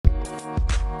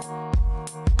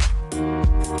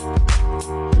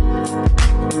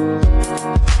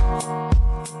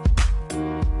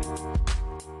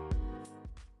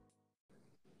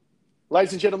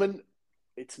Ladies and gentlemen,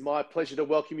 it's my pleasure to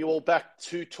welcome you all back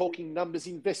to Talking Numbers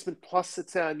Investment Plus.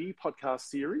 It's our new podcast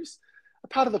series, a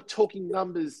part of the Talking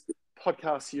Numbers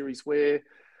podcast series where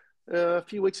a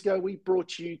few weeks ago we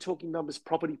brought you Talking Numbers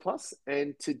Property Plus,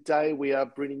 and today we are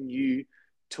bringing you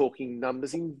Talking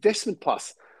Numbers Investment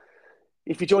Plus.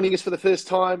 If you're joining us for the first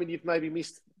time and you've maybe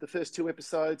missed the first two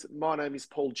episodes, my name is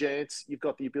Paul Jantz. You've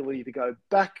got the ability to go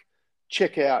back,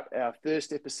 check out our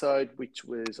first episode, which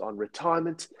was on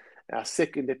retirement. Our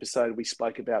second episode, we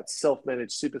spoke about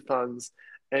self-managed super funds.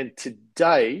 And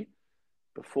today,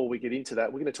 before we get into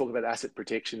that, we're going to talk about asset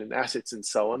protection and assets and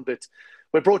so on. But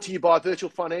we're brought to you by Virtual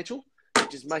Financial,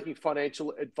 which is making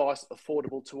financial advice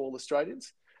affordable to all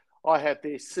Australians. I have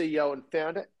their CEO and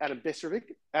founder, Adam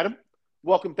Beserovic. Adam,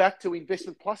 welcome back to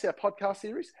Investment Plus, our podcast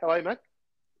series. How are you, mate?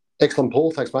 Excellent,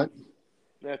 Paul. Thanks, mate.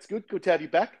 That's good. Good to have you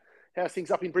back. How's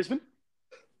things up in Brisbane?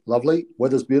 Lovely.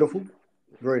 Weather's beautiful.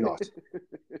 Very nice.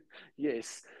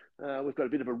 Yes. We've got a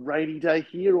bit of a rainy day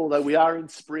here, although we are in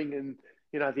spring and,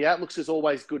 you know, the outlooks is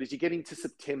always good. As you get into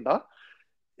September,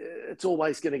 it's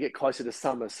always going to get closer to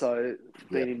summer. So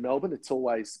being in Melbourne, it's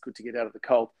always good to get out of the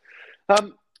cold.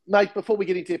 Mate, before we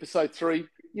get into episode 3,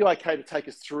 you okay to take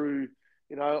us through,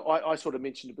 you know, I sort of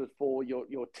mentioned it before,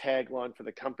 your tagline for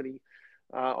the company.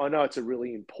 I know it's a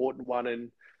really important one, and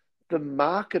the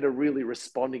market are really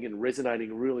responding and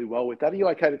resonating really well with that. Are you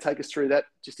okay to take us through that,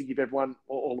 just to give everyone,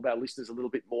 all of our listeners, a little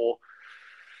bit more,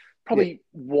 probably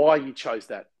why you chose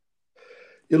that?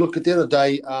 Yeah, look, at the end of the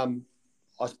day,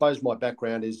 I suppose my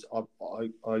background is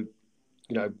I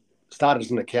started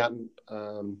as an accountant.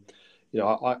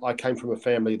 I came from a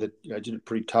family that, you know, did it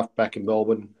pretty tough back in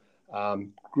Melbourne,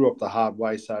 grew up the hard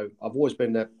way. So I've always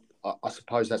been that, I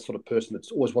suppose, that sort of person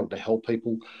that's always wanted to help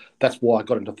people. That's why I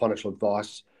got into financial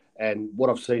advice. And what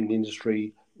I've seen in the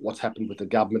industry, what's happened with the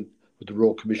government, with the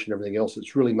Royal Commission and everything else,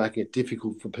 it's really making it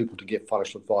difficult for people to get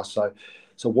financial advice.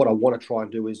 So what I want to try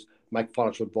and do is make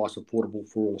financial advice affordable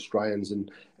for all Australians.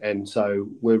 And so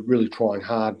we're really trying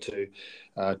hard to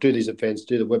do these events,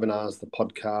 do the webinars, the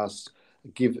podcasts,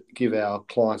 give our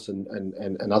clients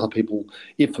and other people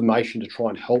information to try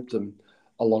and help them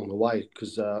along the way,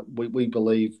 because we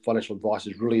believe financial advice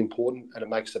is really important and it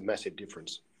makes a massive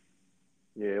difference.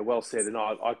 Yeah, well said. And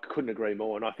I couldn't agree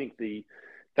more. And I think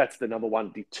that's the number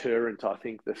one deterrent. I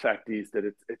think the fact is that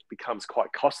it becomes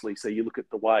quite costly. So you look at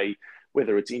the way,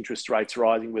 whether it's interest rates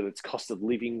rising, whether it's cost of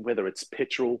living, whether it's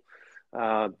petrol,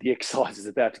 the excise is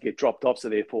about to get dropped off. So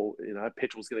therefore, you know,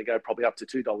 petrol's going to go probably up to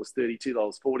 $2.30,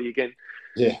 $2.40 again.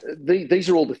 Yeah. These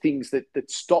are all the things that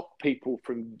stop people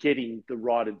from getting the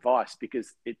right advice,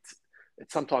 because it's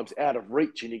sometimes out of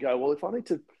reach. And you go, well, if I need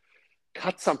to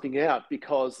cut something out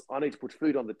because I need to put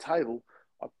food on the table,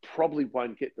 I probably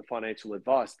won't get the financial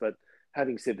advice. But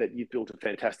having said that, you've built a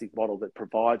fantastic model that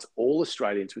provides all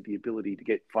Australians with the ability to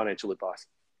get financial advice.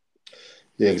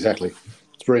 Yeah, exactly.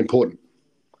 It's very important.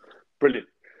 Brilliant.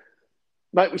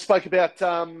 Mate, we spoke about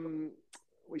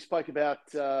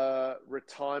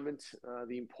retirement,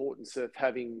 the importance of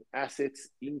having assets,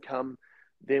 income.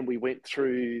 Then we went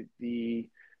through the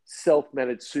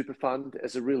self-managed super fund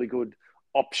as a really good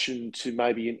option to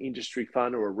maybe an industry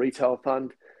fund or a retail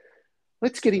fund.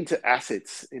 Let's get into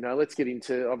assets. You know, let's get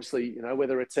into, obviously, you know,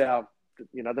 whether it's our,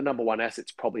 you know, the number one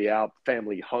asset's probably our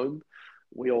family home.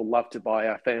 We all love to buy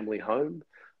our family home.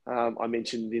 I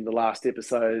mentioned in the last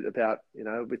episode about, you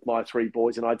know, with my 3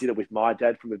 boys, and I did it with my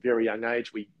dad from a very young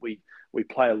age. We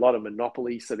play a lot of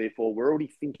Monopoly, so therefore we're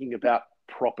already thinking about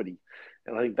property.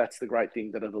 And I think that's the great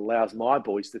thing that it allows my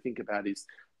boys to think about is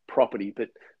property. But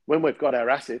when we've got our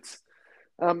assets,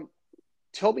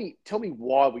 tell me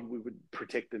why we would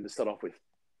protect them to start off with.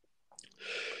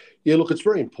 Yeah, look, it's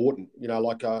very important. You know,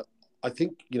 like I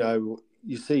think, you know,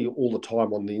 you see all the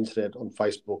time on the internet, on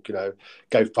Facebook, you know,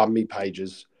 GoFundMe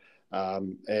pages.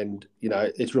 And, you know,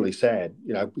 it's really sad,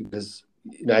 you know, because,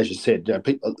 you know, as you said, you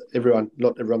know,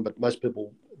 not everyone, but most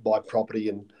people buy property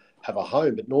and have a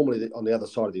home. But normally on the other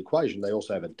side of the equation, they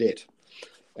also have a debt.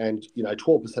 And, you know,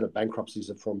 12% of bankruptcies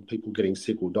are from people getting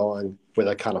sick or dying where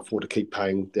they can't afford to keep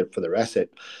paying for their asset.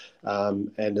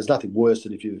 And there's nothing worse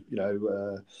than if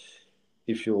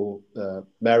you're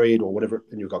married or whatever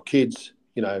and you've got kids,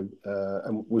 you know,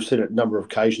 and we've seen it a number of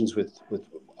occasions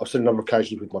I've seen a number of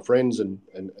occasions with my friends and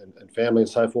family and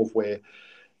so forth where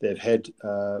they've had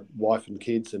wife and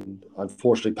kids and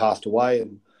unfortunately passed away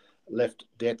and left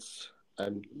debts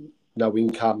and no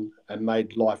income and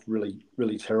made life really,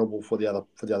 really terrible for the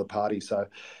other party. So,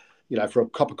 you know, for a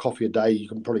cup of coffee a day, you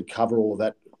can probably cover all of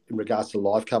that in regards to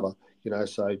life cover, you know,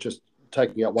 so just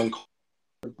taking out one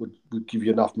would give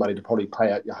you enough money to probably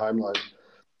pay out your home loan.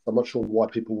 I'm not sure why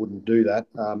people wouldn't do that.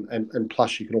 And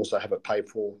plus you can also have it paid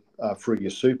for through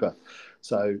your super.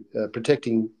 So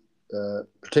protecting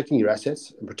your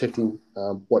assets and protecting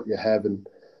what you have, and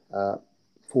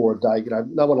for a day,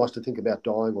 no one likes to think about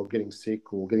dying or getting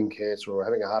sick or getting cancer or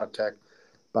having a heart attack,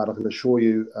 but I can assure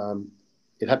you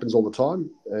it happens all the time.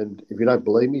 And if you don't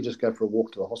believe me, just go for a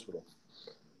walk to the hospital.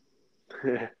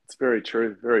 Yeah, it's very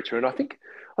true, very true. And I think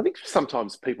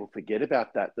sometimes people forget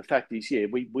about that. The fact is, yeah,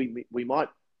 we might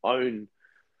own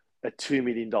a $2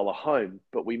 million home,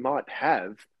 but we might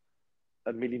have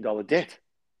 $1 million debt.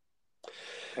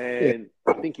 Yeah, And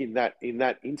I think in that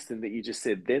instant that you just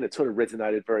said, then it sort of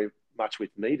resonated very much with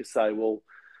me to say, well,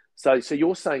 so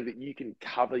you're saying that you can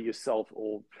cover yourself,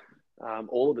 or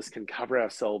all of us can cover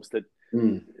ourselves, that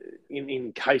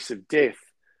in case of death,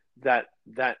 that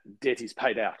debt is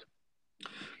paid out.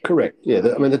 correct. Yeah,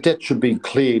 the debt should be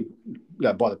cleared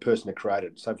by the person that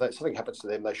created it. So if something happens to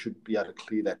them, they should be able to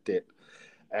clear that debt.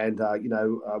 And,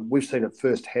 we've seen it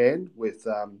firsthand with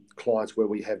clients where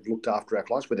we have looked after our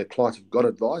clients, where their clients have got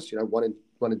advice, 1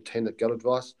 in 10 that got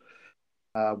advice,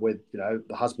 where,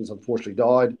 the husband's unfortunately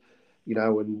died,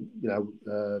 and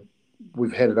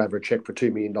we've handed over a cheque for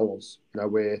 $2 million,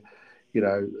 where,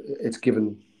 it's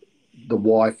given the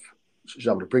wife, she's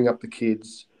able to bring up the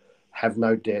kids, have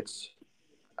no debts,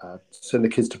 send the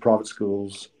kids to private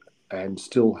schools, and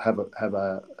still have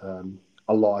a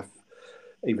life,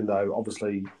 even though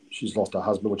obviously she's lost her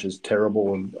husband, which is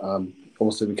terrible. And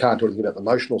obviously we can't do anything about the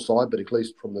emotional side, but at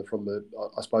least from the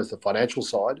I suppose the financial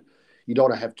side, you don't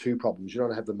want to have two problems. You don't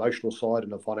want to have the emotional side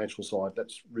and the financial side.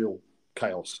 That's real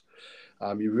chaos.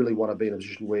 You really want to be in a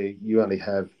position where you only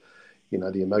have,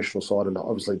 the emotional side, and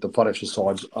obviously the financial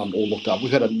side's all looked up.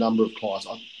 We've had a number of clients,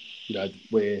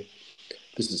 where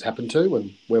this has happened to,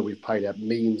 and where we've paid out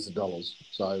millions of dollars.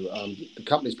 So the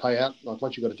companies pay out, like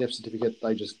once you've got a death certificate,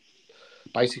 they just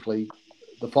basically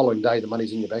the following day the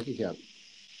money's in your bank account.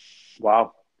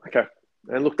 Wow. Okay.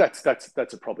 And look, that's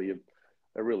probably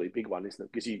a really big one, isn't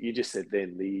it? Because you just said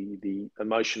then the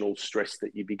emotional stress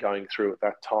that you'd be going through at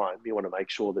that time. You want to make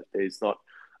sure that there's not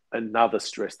another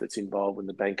stress that's involved when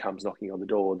the bank comes knocking on the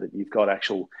door, that you've got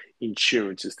actual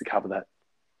insurances to cover that.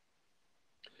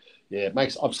 Yeah,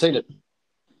 I've seen it,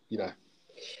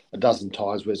 a dozen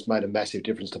times where it's made a massive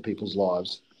difference to people's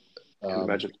lives. I can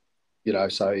imagine.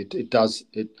 So it does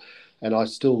it, and I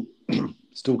still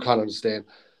can't understand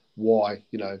why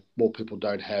more people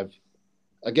don't have.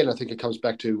 Again, I think it comes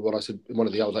back to what I said in one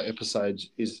of the other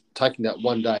episodes, is taking that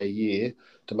one day a year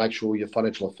to make sure your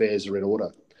financial affairs are in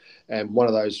order. And one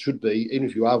of those should be, even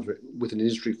if you are with an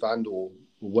industry fund or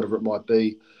whatever it might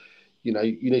be, you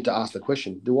need to ask the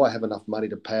question: do I have enough money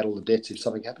to pay all the debts if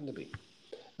something happened to me?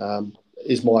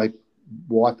 Is my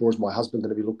wife or is my husband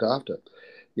going to be looked after?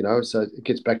 So it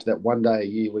gets back to that one day a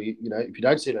year where if you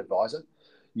don't see an advisor,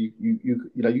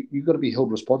 you've got to be held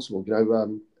responsible.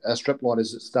 Our strapline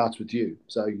is it starts with you.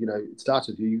 So it starts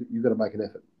with you. You've got to make an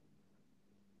effort.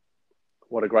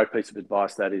 What a great piece of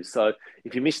advice that is. So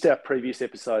if you missed our previous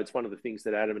episodes, one of the things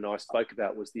that Adam and I spoke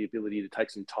about was the ability to take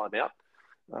some time out,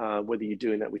 whether you're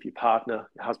doing that with your partner,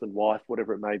 your husband, wife,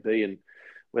 whatever it may be, and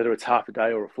whether it's half a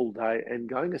day or a full day, and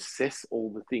go and assess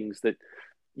all the things that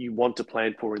you want to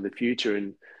plan for in the future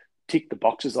and tick the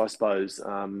boxes, I suppose.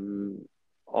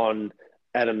 On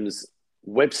Adam's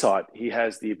website, he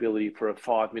has the ability for a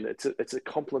 5-minute, it's a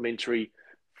complimentary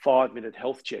 5-minute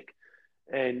health check.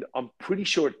 And I'm pretty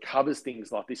sure it covers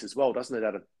things like this as well, doesn't it,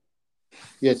 Adam?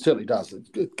 Yeah, it certainly does.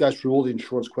 It goes through all the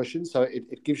insurance questions. So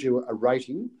it gives you a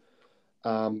rating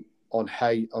on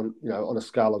on a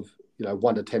scale of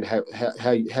 1 to 10,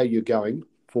 how you're going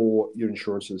for your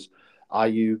insurances. Are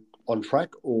you on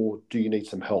track, or do you need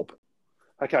some help?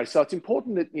 Okay, so it's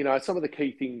important that, some of the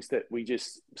key things that we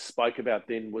just spoke about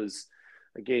then was,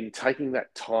 again, taking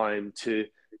that time to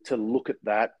look at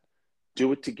that,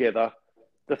 do it together.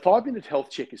 The 5-minute health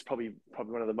check is probably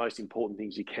one of the most important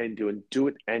things you can do, and do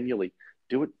it annually.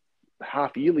 Do it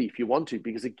half yearly if you want to,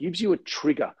 because it gives you a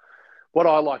trigger. What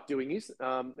I like doing is,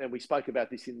 and we spoke about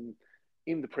this in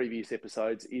the previous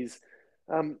episodes, is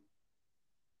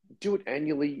do it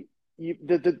annually.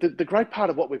 The great part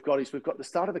of what we've got is we've got the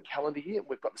start of a calendar year and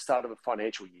we've got the start of a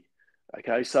financial year.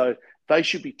 Okay, so they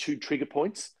should be 2 trigger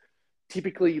points.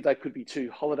 Typically, they could be 2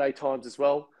 holiday times as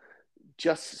well.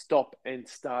 Just stop and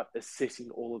start assessing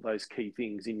all of those key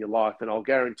things in your life, and I'll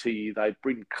guarantee you they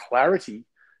bring clarity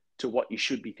to what you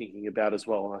should be thinking about as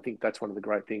well. And I think that's one of the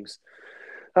great things.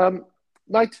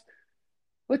 Mate,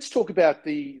 let's talk about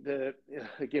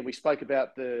again, we spoke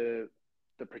about the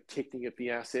protecting of the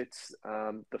assets,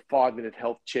 the 5-minute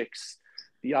health checks,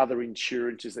 the other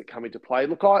insurances that come into play.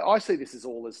 Look, I see this as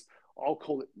I'll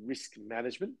call it risk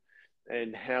management,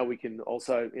 and how we can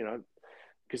also,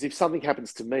 Because if something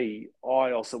happens to me,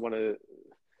 I also want to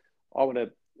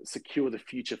secure the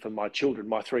future for my children,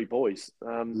 my three boys.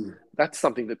 That's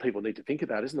something that people need to think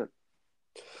about, isn't it?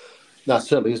 No, it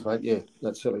certainly is, mate. Yeah,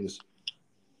 that certainly is.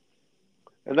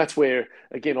 And that's where,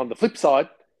 again, on the flip side,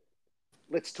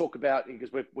 let's talk about, because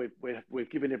we've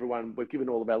given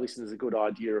all of our listeners a good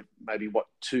idea of maybe what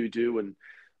to do and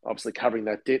obviously covering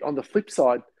that debt. On the flip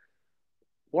side,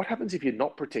 what happens if you're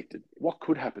not protected? What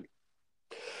could happen?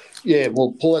 Yeah,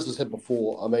 well, Paul, as I said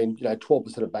before, I mean,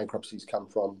 12% of bankruptcies come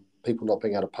from people not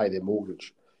being able to pay their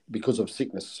mortgage because of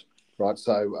sickness, right?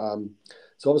 So,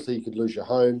 obviously you could lose your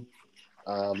home.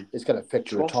 It's going to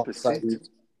affect your retirement 12%. savings.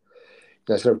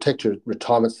 It's going to protect your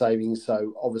retirement savings.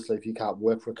 So obviously, if you can't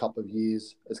work for a couple of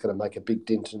years, it's going to make a big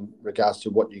dent in regards to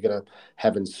what you're going to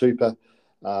have in super.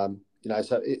 So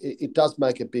it does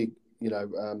make a big,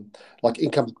 like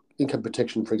income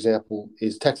protection, for example,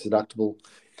 is tax deductible.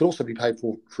 It can also be paid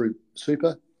for through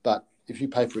super, but if you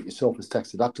pay for it yourself, it's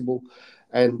tax deductible,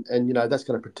 and that's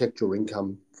going to protect your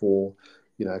income for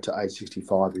to age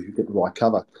 65 if you get the right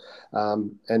cover,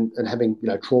 and having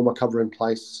trauma cover in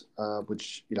place,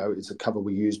 which is a cover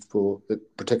we used for that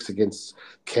protects against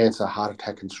cancer, heart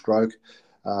attack, and stroke,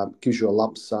 gives you a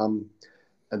lump sum,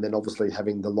 and then obviously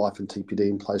having the life and TPD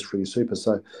in place for your super.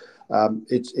 So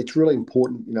it's really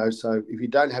important, So if you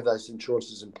don't have those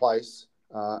insurances in place,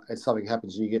 and something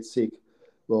happens and you get sick,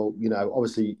 well,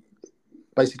 obviously,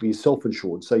 basically you're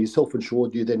self-insured. So you're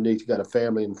self-insured. You then need to go to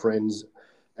family and friends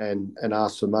and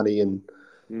ask for money and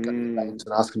go to the banks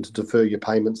and ask them to defer your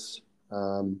payments.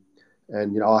 And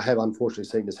I have unfortunately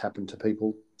seen this happen to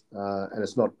people, and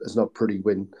it's not pretty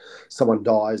when someone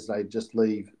dies. They just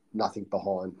leave nothing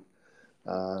behind.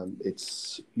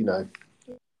 It's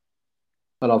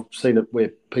and I've seen it where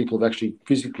people have actually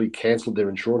physically cancelled their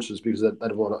insurances because they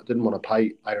didn't want to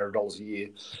pay $800 a year,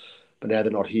 but now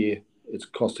they're not here. It's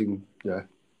costing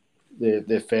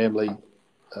their family.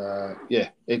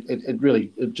 It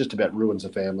really just about ruins a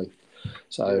family.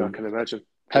 So yeah, I can imagine.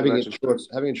 Having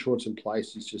insurance in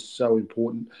place is just so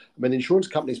important. I mean, the insurance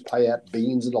companies pay out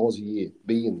billions of dollars a year.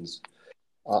 Billions.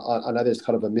 I know there's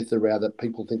kind of a myth around that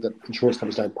people think that insurance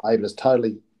companies don't pay, but it's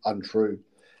totally untrue.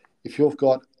 If you've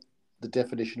got the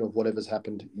definition of whatever's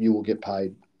happened, you will get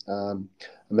paid. I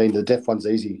mean, the death one's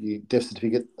easy. Death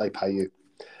certificate, they pay you.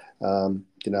 And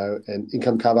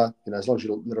income cover, as long as you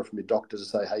get a letter from your doctor to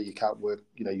say, hey, you can't work,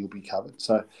 you'll be covered.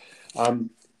 So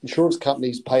insurance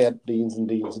companies pay out billions and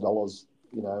billions of dollars,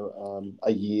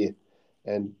 a year.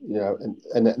 And,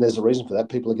 and there's a reason for that.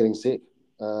 People are getting sick.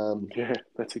 Yeah,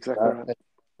 that's exactly right.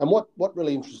 And what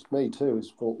really interests me too is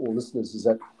for all listeners is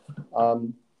that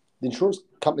the insurance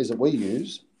companies that we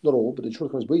use, not all, but the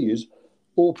insurance companies we use,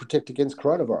 all protect against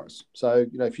coronavirus. So,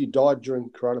 if you died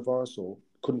during coronavirus or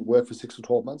couldn't work for 6 or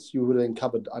 12 months, you would have been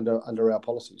covered under our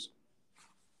policies.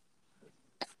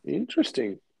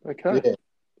 Interesting. Okay. Yeah, it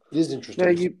is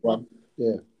interesting.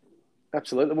 Yeah.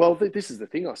 Absolutely. Well, this is the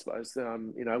thing, I suppose.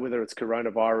 Whether it's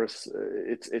coronavirus,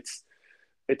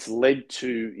 it's led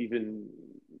to even,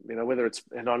 whether it's,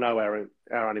 and I know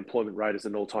our unemployment rate is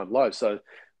an all-time low. So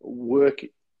work,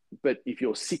 but if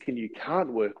you're sick and you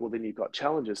can't work, well, then you've got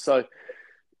challenges. So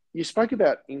you spoke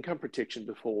about income protection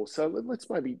before. So let's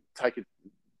maybe take a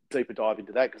deeper dive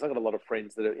into that, because I've got a lot of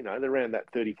friends that are, they're around that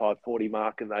 35, 40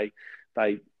 mark, and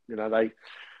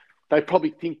they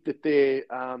probably think that they're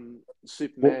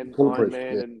Superman, Iron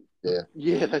Man, and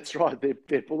yeah, that's right.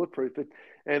 They're bulletproof,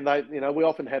 and they, we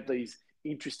often have these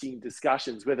interesting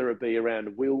discussions, whether it be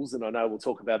around wills, and I know we'll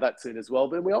talk about that soon as well.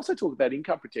 But we also talk about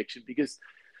income protection because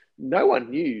no one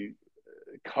knew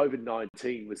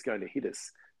COVID-19 was going to hit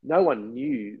us. No one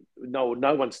knew. No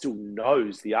one still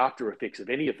knows the after effects of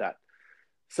any of that.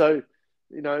 So,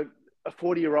 a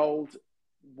 40-year-old,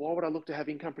 why would I look to have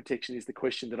income protection is the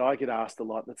question that I get asked a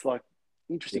lot. And it's like,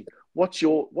 interesting. What's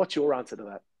your answer to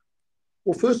that?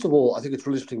 Well, first of all, I think it's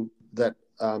really interesting that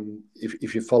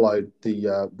if you followed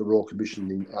the Royal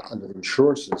Commission under the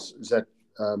insurances, is that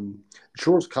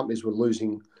insurance companies were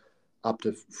losing up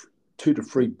to $2 to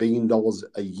 $3 billion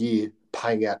a year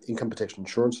paying out income protection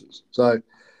insurances. So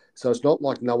it's not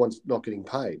like no one's not getting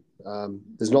paid.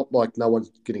 There's not like no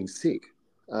one's getting sick.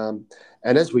 And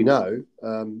as we know,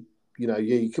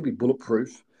 you could be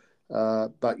bulletproof,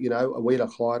 but we had a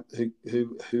client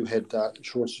who had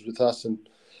insurances with us, and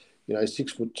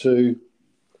 6'2",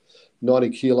 90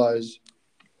 kilos,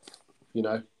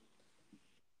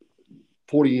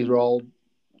 40-year-old,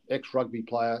 ex-rugby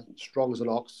player, strong as an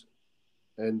ox,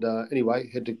 and anyway,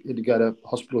 had to go to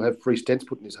hospital, have 3 stents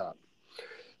put in his heart.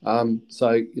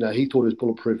 So he thought it was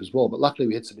bulletproof as well, but luckily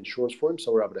we had some insurance for him,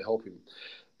 so we were able to help him.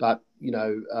 But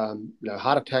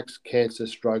heart attacks, cancer,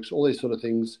 strokes, all these sort of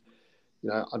things.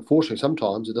 Unfortunately,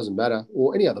 sometimes it doesn't matter,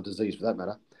 or any other disease for that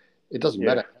matter. It doesn't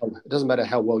matter. It doesn't matter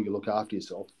how well you look after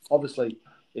yourself. Obviously,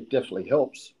 it definitely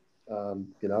helps. I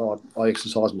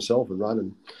exercise myself and run,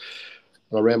 and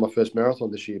I ran my first marathon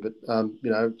this year. But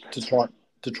to try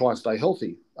and stay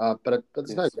healthy. But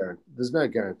there's no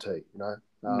guarantee. No,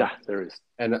 there is.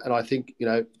 And I think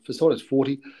for someone that's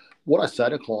 40, what I say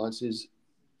to clients is,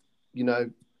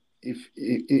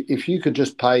 if you could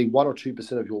just pay 1 or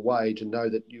 2% of your wage and know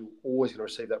that you're always going to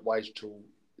receive that wage till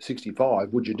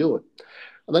 65, would you do it?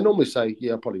 And they normally say,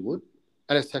 yeah, I probably would.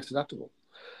 And it's tax deductible.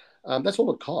 That's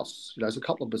all it costs. It's a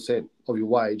couple of percent of your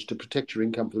wage to protect your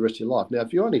income for the rest of your life. Now,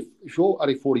 if you're only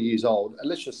 40 years old, and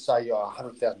let's just say you're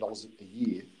 $100,000 a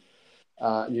year,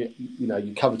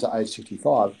 you cover to age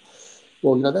 65.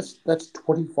 Well, that's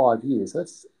 25 years.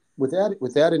 That's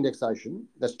without indexation.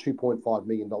 That's $2.5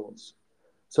 million.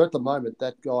 So at the moment,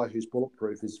 that guy who's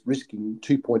bulletproof is risking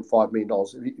 $2.5 million.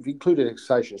 If you include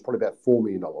indexation, it's probably about $4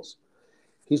 million.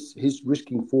 He's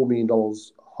risking $4 million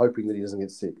hoping that he doesn't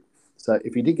get sick. So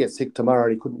if he did get sick tomorrow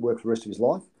and he couldn't work for the rest of his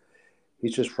life,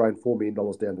 he's just thrown $4 million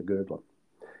down the gurgler.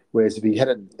 Whereas if he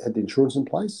had the insurance in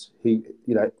place,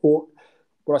 or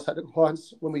what I say to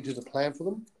clients when we do the plan for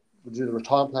them, we do the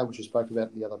retirement plan, which we spoke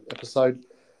about in the other episode.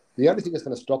 The only thing that's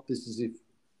going to stop this is if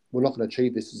we're not going to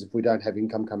achieve this is if we don't have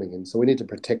income coming in. So we need to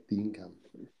protect the income.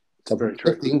 So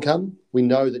protect the income, we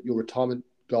know that your retirement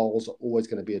goals are always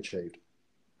going to be achieved.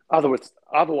 Otherwise,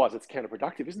 it's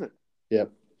counterproductive, isn't it? Yeah.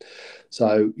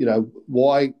 So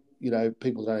why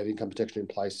people don't have income protection in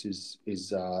place is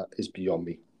beyond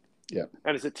me. Yeah.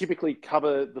 And does it typically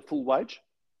cover the full wage?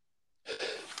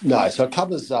 No. So it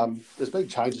covers. There's been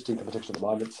changes to income protection at the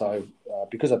moment. So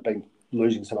because I've been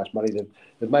losing so much money,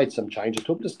 they've made some changes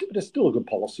to it. But it's still a good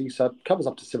policy. So it covers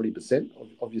up to 70%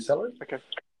 of your salary. Okay.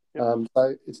 Yep.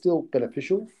 So it's still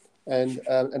beneficial, and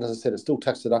as I said, it's still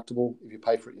tax deductible if you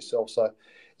pay for it yourself. So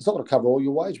it's not going to cover all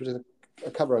your wage, but it'll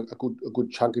cover a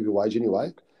good chunk of your wage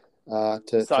anyway. So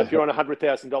if you're on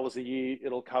 $100,000 a year,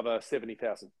 it'll cover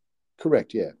 $70,000.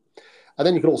 Correct. Yeah. And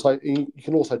then you can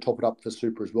also top it up for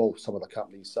super as well for some of the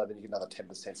companies. So then you get another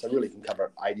 10%. So really you can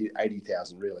cover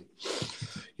 80,000 really.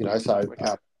 So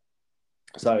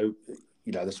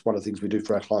that's one of the things we do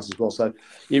for our clients as well. So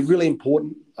yeah, really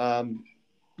important. I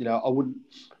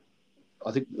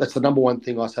think that's the number one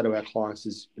thing I say to our clients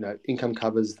is, income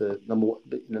covers the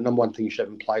number one thing you should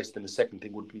have in place. Then the second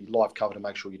thing would be life cover to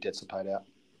make sure your debts are paid out.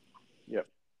 Yep.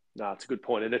 No, it's a good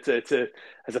point. And it's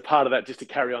as a part of that, just to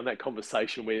carry on that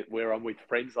conversation where I'm with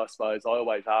friends, I suppose, I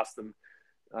always ask them,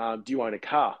 do you own a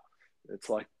car? It's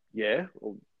like, yeah.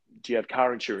 Well, do you have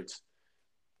car insurance?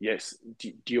 Yes.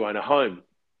 Do you own a home?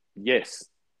 Yes.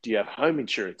 Do you have home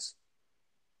insurance?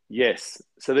 Yes.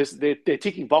 So they're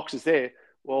ticking boxes there.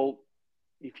 Well,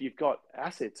 if you've got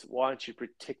assets, why aren't you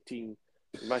protecting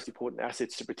the most important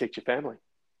assets to protect your family?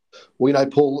 Well,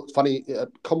 Paul, it's funny,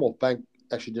 Commonwealth Bank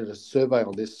actually did a survey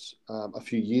on this a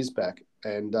few years back,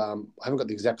 and I haven't got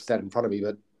the exact stat in front of me,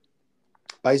 but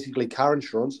basically car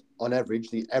insurance, on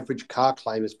average, the average car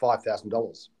claim is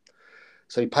 $5,000.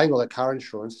 So you're paying all that car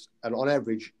insurance, and on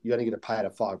average, you only get to pay out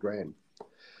of $5,000.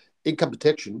 Income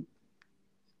protection,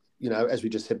 as we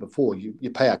just said before,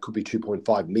 your payout could be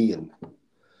 $2.5 million.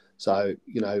 So,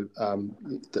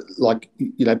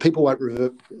 people won't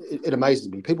revert. It amazes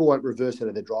me. People won't reverse out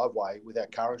of their driveway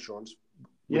without car insurance,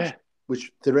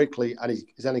 which theoretically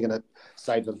is only going to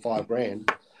save them $5,000.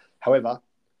 However,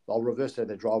 they'll reverse out of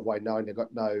their driveway knowing they've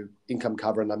got no income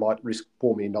cover and they might risk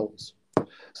 $4 million.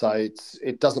 So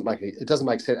it doesn't make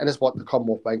sense. And that's what the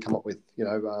Commonwealth Bank come up with.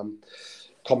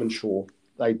 CommInsure,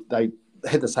 they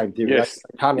had the same theory. Yes.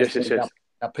 They can't understand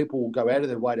how people will go out of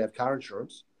their way to have car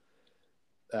insurance,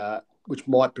 which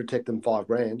might protect them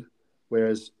 $5,000,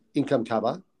 whereas income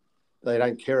cover they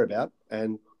don't care about,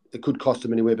 and it could cost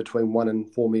them anywhere between $1 and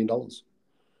 $4 million.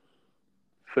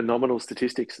 Phenomenal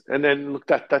statistics. And then look,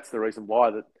 that's the reason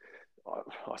why that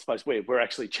I suppose we're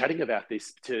actually chatting about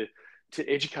this to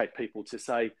educate people, to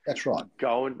say, that's right,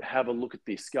 go and have a look at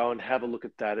this, go and have a look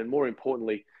at that, and more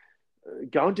importantly,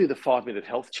 go and do the 5-minute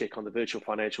health check on the Virtual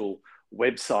Financial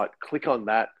website. Click on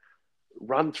that,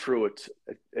 run through it.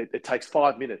 It takes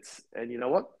 5 minutes, and you know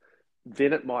what?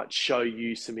 Then it might show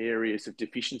you some areas of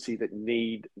deficiency that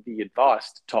need the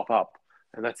advice to top up,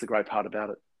 and that's the great part about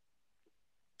it.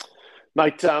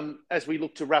 Mate, as we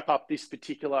look to wrap up this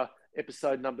particular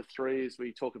episode number 3, as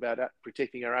we talk about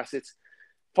protecting our assets,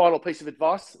 final piece of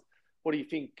advice. What do you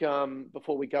think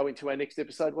before we go into our next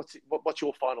episode? What's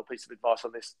your final piece of advice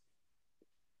on this?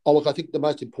 Oh, look, I think the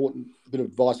most important bit of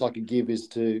advice I can give is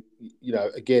to,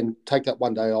 again, take that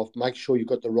one day off, make sure you've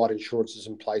got the right insurances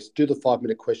in place, do the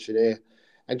 5-minute questionnaire,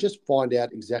 and just find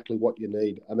out exactly what you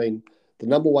need. I mean, the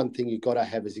number one thing you've got to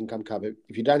have is income cover.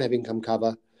 If you don't have income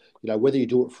cover, whether you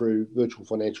do it through Virtual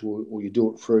Financial or you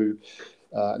do it through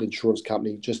an insurance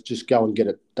company, just go and get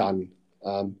it done.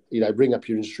 Bring up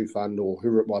your industry fund or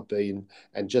whoever it might be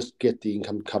and just get the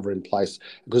income cover in place.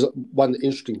 Because one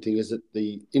interesting thing is that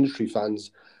the industry funds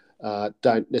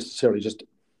don't necessarily just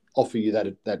offer you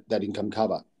that income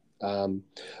cover,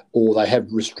 or they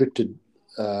have restricted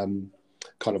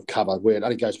kind of cover where it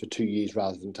only goes for 2 years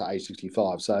rather than to age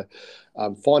 65. So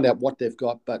find out what they've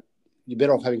got, but you're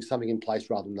better off having something in place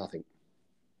rather than nothing.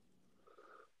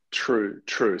 True.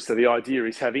 So the idea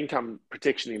is have income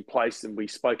protection in place, and we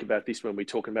spoke about this when we were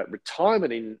talking about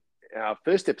retirement in our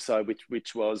first episode,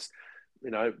 which was,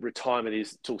 retirement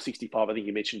is till 65. I think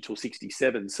you mentioned till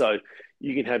 67. So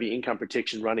you can have your income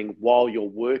protection running while you're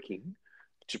working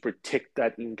to protect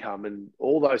that income and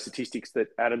all those statistics that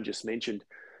Adam just mentioned.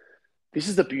 This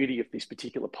is the beauty of this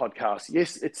particular podcast.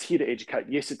 Yes, it's here to educate.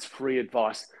 Yes, it's free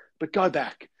advice, but go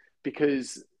back,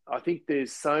 because I think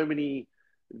there's so many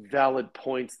valid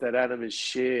points that Adam has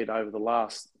shared over the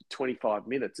last 25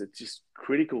 minutes. It's just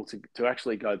critical to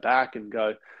actually go back and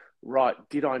go, right,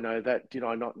 did I know that? Did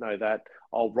I not know that?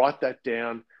 I'll write that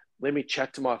down. Let me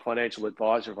chat to my financial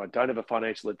advisor. If I don't have a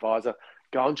financial advisor,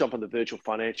 go and jump on the Virtual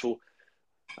Financial,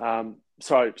 the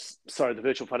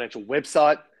Virtual Financial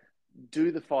website,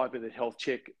 do the 5-minute health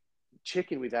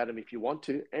check in with Adam if you want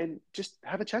to, and just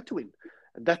have a chat to him.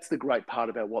 And that's the great part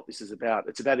about what this is about.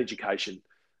 It's about education.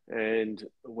 And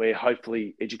we're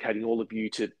hopefully educating all of you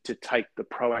to take the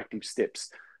proactive steps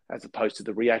as opposed to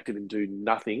the reactive and do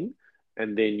nothing.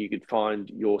 And then you could find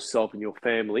yourself and your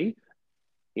family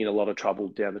in a lot of trouble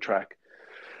down the track.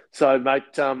 So,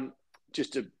 mate,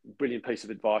 just a brilliant piece of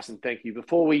advice, and thank you.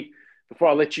 Before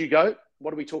I let you go,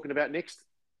 what are we talking about next?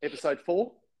 Episode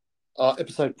 4?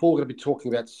 Episode 4, we're going to be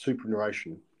talking about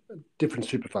superannuation, different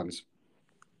super funds.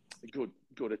 Good.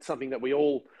 It's something that we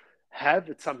all have.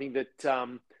 It's something that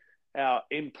our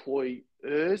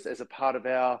employers, as a part of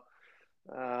our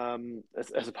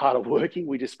as a part of working,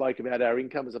 we just spoke about our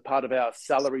income as a part of our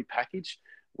salary package.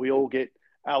 We all get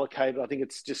allocated. I think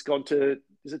it's just gone to,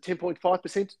 is it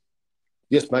 10.5%?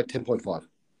 Yes, mate, 10.5.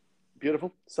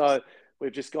 Beautiful. So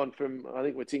we've just gone from, I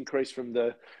think it's increased from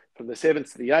the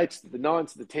 7s to the 8s to the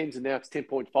 9s to the 10s, and now it's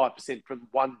 10.5% from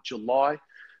 1 July.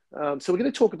 So we're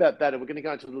going to talk about that, and we're going to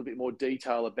go into a little bit more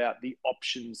detail about the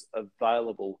options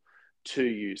available to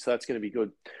you. So that's going to be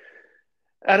good.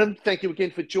 Adam, thank you again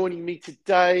for joining me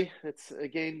today. It's,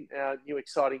 again, our new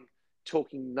exciting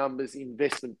Talking Numbers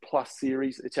Investment Plus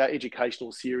series. It's our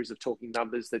educational series of Talking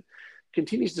Numbers that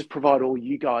continues to provide all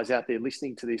you guys out there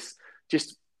listening to this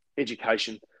just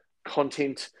education,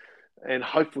 content, and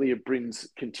hopefully it brings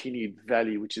continued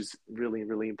value, which is really,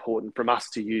 really important from us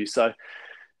to you. So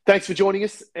thanks for joining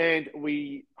us, and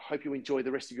we hope you enjoy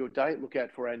the rest of your day. Look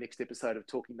out for our next episode of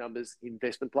Talking Numbers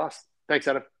Investment Plus. Thanks,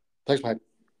 Adam. Thanks, mate.